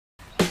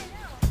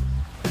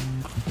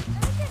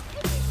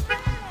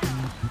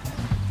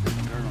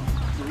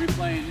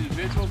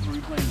individuals? Are we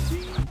playing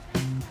team?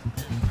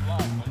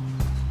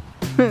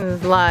 This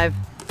is live.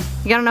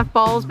 You got enough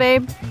balls,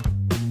 babe?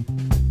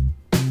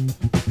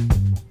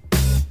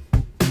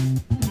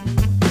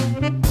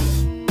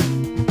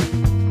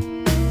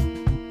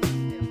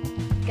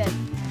 Good.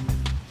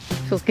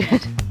 Feels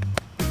good.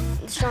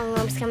 The strong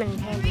arm's coming in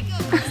handy.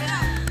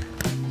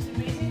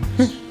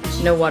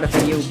 No water for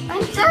you.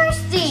 I'm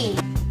thirsty.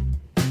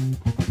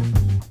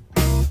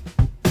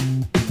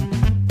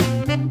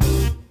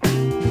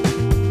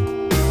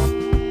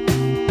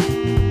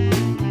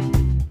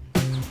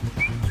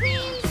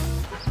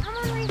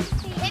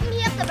 Hit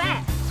me up the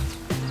back.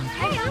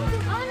 Hey, I'm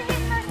gonna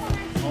hit first one.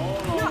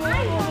 No, I'm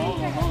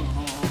going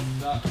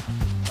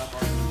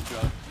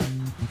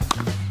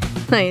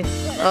to. Nice.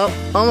 Oh,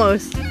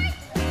 almost.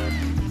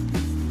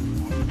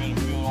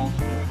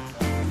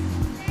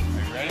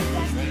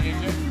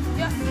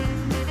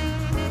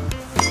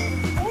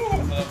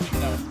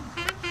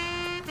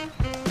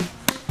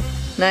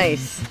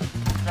 Nice.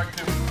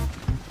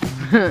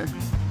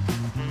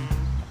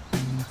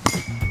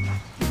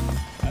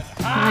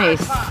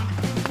 Nice.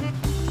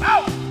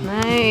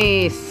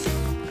 Nice.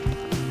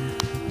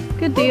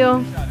 Good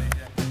deal.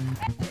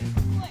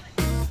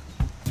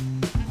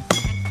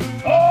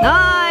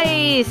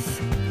 Nice.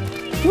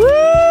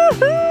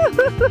 Woo-hoo!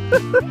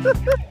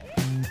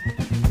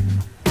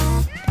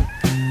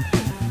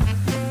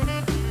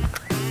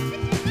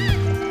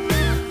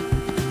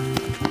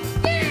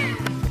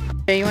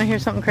 Hey, you want to hear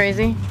something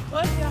crazy?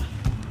 What? Yeah.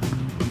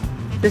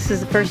 This is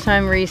the first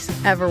time Reese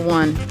ever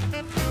won.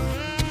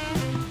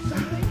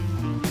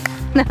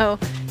 No,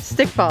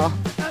 stickball.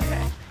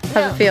 Okay.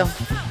 How's it feel?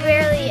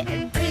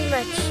 Barely, pretty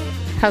much.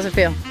 How's it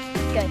feel?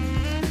 Good.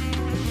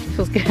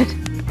 Feels good.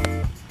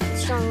 The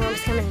strong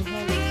arm's coming in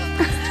handy.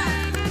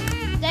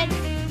 Steady.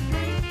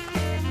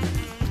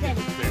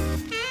 Steady.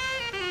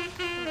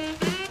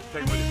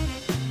 Take with you.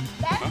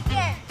 That's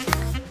good.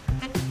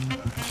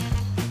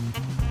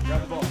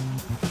 Grab the ball.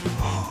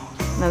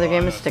 Another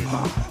game of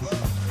stickball.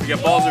 We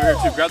got balls over here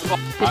too. Grab the ball.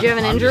 Did you have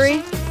an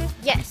injury?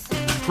 Yes.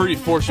 Pretty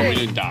fortunate we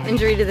didn't die.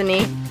 Injury to the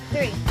knee?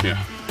 3.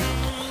 Yeah.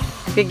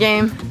 Good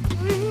game.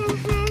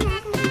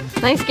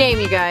 Nice game,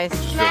 you guys.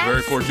 Just feel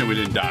very fortunate we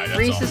didn't die. That's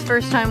Reese's all.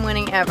 first time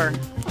winning ever.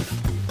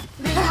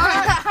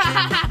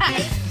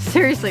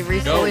 Seriously,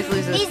 Reese always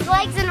loses. These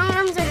legs and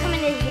arms are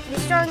coming in. The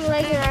strong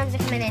legs and arms are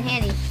coming in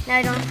handy. Now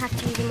I don't have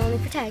to use them only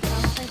for tag.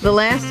 The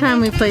last time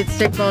we played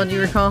stickball, do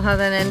you recall how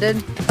that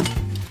ended?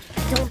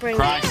 Don't bring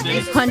Cry, it.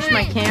 Steve. Punch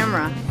my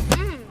camera.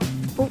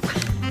 It's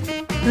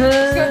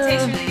gonna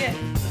taste really good.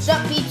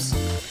 Shut peeps.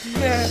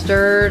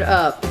 Stirred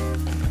up.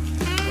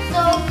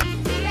 So,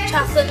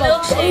 chocolate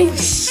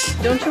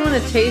milkshake. Don't you want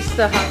to taste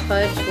the hot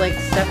fudge like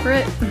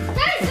separate?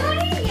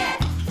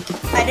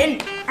 I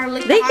didn't.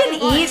 They can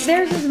eat.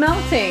 Theirs is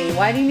melting.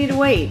 Why do you need to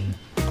wait?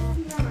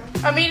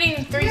 I'm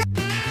eating 3.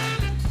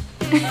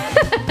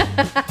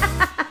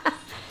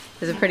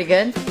 Is it pretty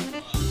good?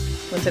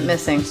 What's it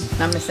missing?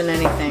 Not missing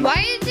anything. Why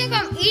do you think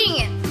I'm eating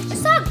it?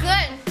 It's not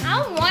good.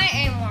 I don't want it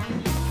anymore.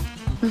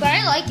 But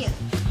I like it.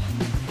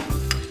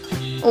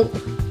 Oh,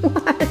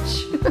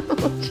 watch.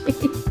 Oh,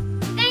 jeez.